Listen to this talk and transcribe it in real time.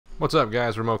What's up,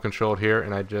 guys? Remote Controlled here,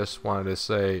 and I just wanted to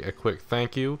say a quick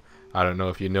thank you. I don't know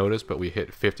if you noticed, but we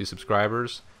hit 50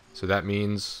 subscribers, so that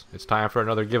means it's time for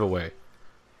another giveaway.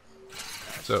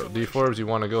 So, D4s, you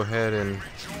want to go ahead and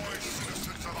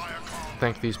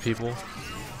thank these people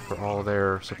for all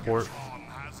their support?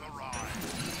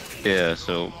 Yeah,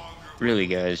 so really,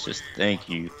 guys, just thank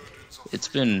you. It's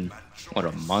been, what,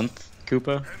 a month,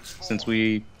 Koopa, since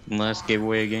we last gave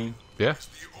away a game? Yeah.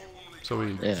 So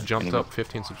we jumped and up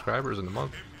 15 subscribers in a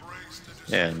month.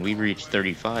 Yeah, and we reached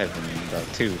 35 in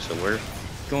about 2, so we're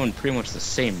going pretty much the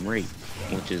same rate,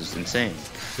 which is insane.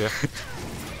 Yeah.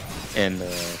 And,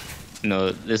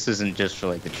 no, this isn't just for,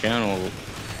 like, the channel,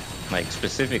 like,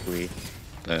 specifically,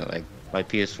 but, like, my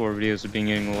PS4 videos have been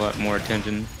getting a lot more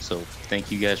attention, so thank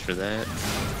you guys for that.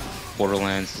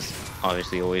 Borderlands has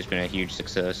obviously always been a huge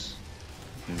success.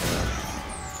 And,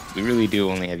 we really do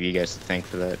only have you guys to thank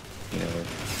for that. You know,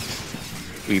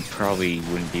 we probably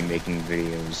wouldn't be making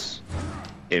videos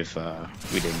if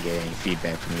we didn't get any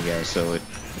feedback from you guys, so it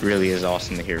really is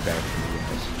awesome to hear back from you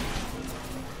guys.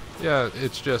 Yeah,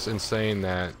 it's just insane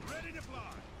that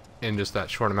in just that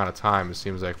short amount of time, it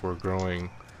seems like we're growing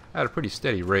at a pretty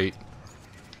steady rate.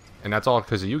 And that's all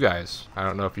because of you guys. I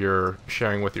don't know if you're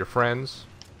sharing with your friends.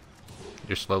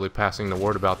 You're slowly passing the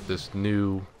word about this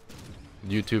new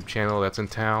YouTube channel that's in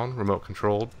town, Remote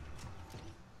Controll'd.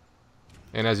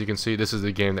 And as you can see, this is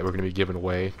the game that we're going to be giving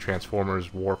away,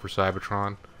 Transformers War for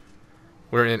Cybertron.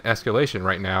 We're in escalation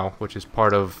right now, which is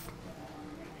part of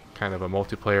kind of a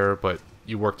multiplayer, but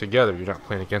you work together, you're not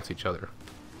playing against each other.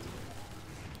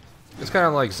 It's kind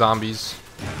of like zombies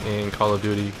in Call of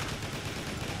Duty.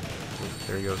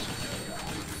 There he goes.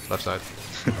 Left side.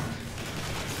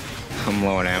 I'm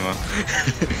low on ammo.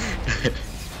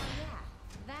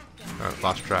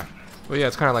 Lost track. Well, yeah,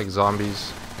 it's kind of like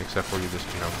zombies, except for you're just,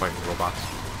 you know, fighting robots.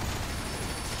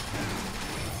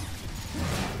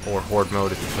 Or Horde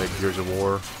mode if you play Gears of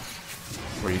War,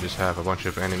 where you just have a bunch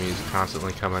of enemies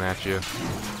constantly coming at you.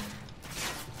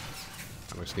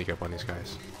 I'm gonna sneak up on these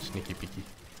guys. Sneaky peeky.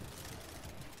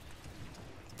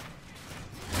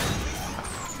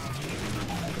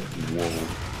 Whoa.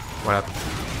 What happened?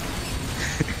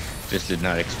 Just did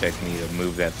not expect me to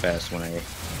move that fast when I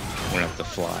went up to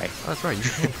fly. Oh, that's right, you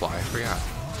can fly, I forgot.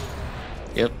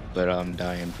 Yep, but I'm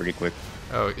dying pretty quick.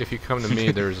 Oh, if you come to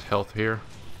me, there's health here.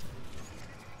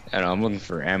 And I'm looking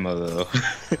for ammo though.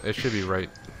 It should be right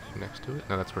next to it.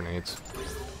 No, that's grenades.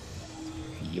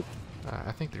 Yep.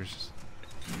 I think there's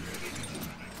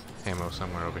ammo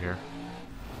somewhere over here.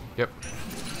 Yep,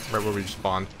 right where we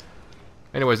spawned.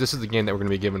 Anyways, this is the game that we're going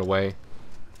to be giving away.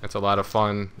 It's a lot of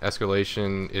fun.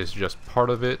 Escalation is just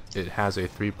part of it. It has a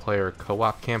 3-player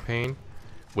co-op campaign,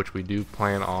 which we do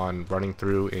plan on running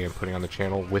through and putting on the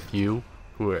channel with you,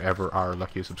 whoever our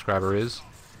lucky subscriber is.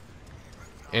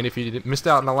 And if you missed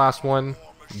out on the last one,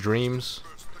 Dreams,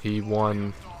 he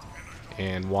won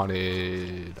and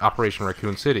wanted Operation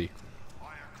Raccoon City.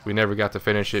 We never got to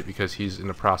finish it because he's in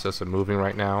the process of moving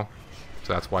right now,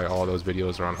 so that's why all those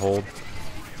videos are on hold.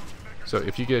 So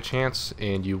if you get a chance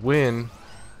and you win,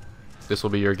 this will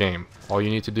be your game. All you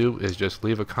need to do is just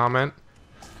leave a comment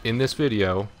in this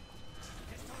video,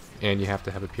 and you have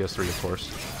to have a PS3, of course,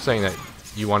 saying that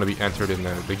you want to be entered in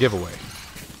the giveaway.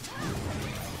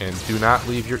 And do not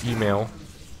leave your email.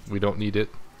 We don't need it.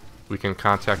 We can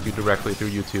contact you directly through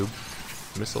YouTube.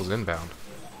 Missiles inbound.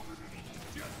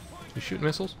 You shoot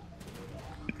missiles?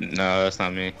 No, that's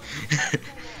not me.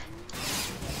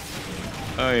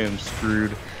 I am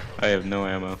screwed. I have no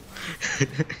ammo.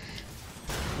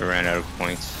 I ran out of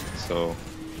points, so...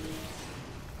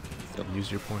 Don't use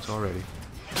your points already.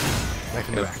 Knife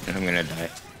in the back. I'm gonna die.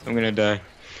 I'm gonna die.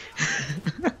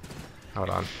 Hold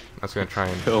on. I was gonna try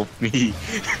and... Help me.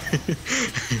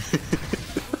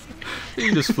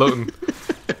 You're just floating.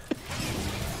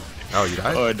 Oh, you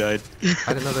died? Oh, I died.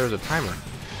 I didn't know there was a timer.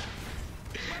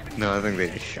 No, I think they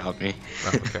just shot me.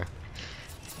 Oh, okay.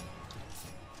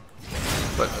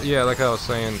 But yeah, like I was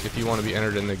saying, if you want to be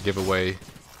entered in the giveaway,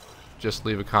 just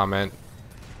leave a comment.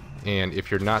 And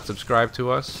if you're not subscribed to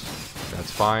us,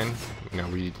 that's fine. You know,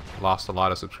 we lost a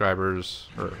lot of subscribers,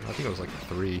 or I think it was like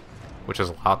 3, which is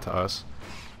a lot to us,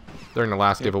 during the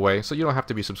last giveaway. So you don't have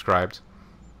to be subscribed.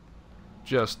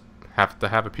 Just have to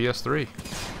have a PS3.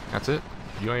 That's it.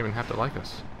 You don't even have to like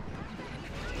us.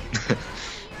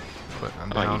 But I'm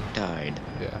down. Oh, you died.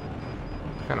 Yeah.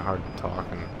 It's kind of hard to talk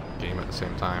and game at the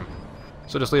same time.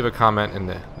 So just leave a comment in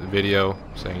the video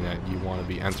saying that you want to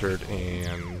be entered,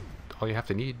 and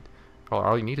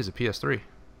all you need is a PS3.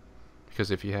 Because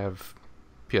if you have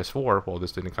PS4, well,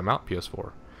 this didn't come out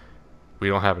PS4. We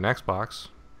don't have an Xbox,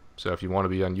 so if you want to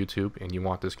be on YouTube and you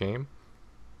want this game,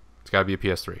 it's got to be a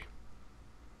PS3.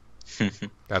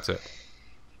 That's it.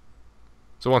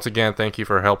 So once again, thank you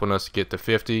for helping us get to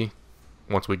 50.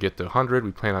 Once we get to 100,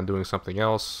 we plan on doing something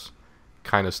else.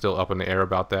 Kind of still up in the air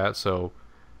about that. So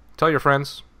tell your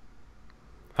friends.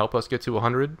 Help us get to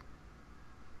 100.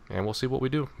 And we'll see what we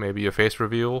do. Maybe a face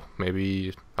reveal.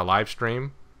 Maybe a live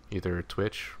stream. Either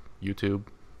Twitch, YouTube.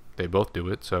 They both do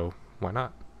it, so why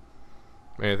not?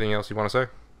 Anything else you want to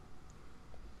say?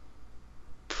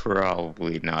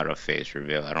 Probably not a face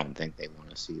reveal. I don't think they want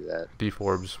to see that. D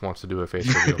Forbes wants to do a face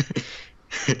reveal.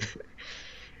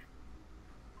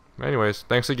 Anyways,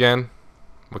 thanks again.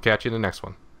 We'll catch you in the next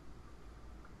one.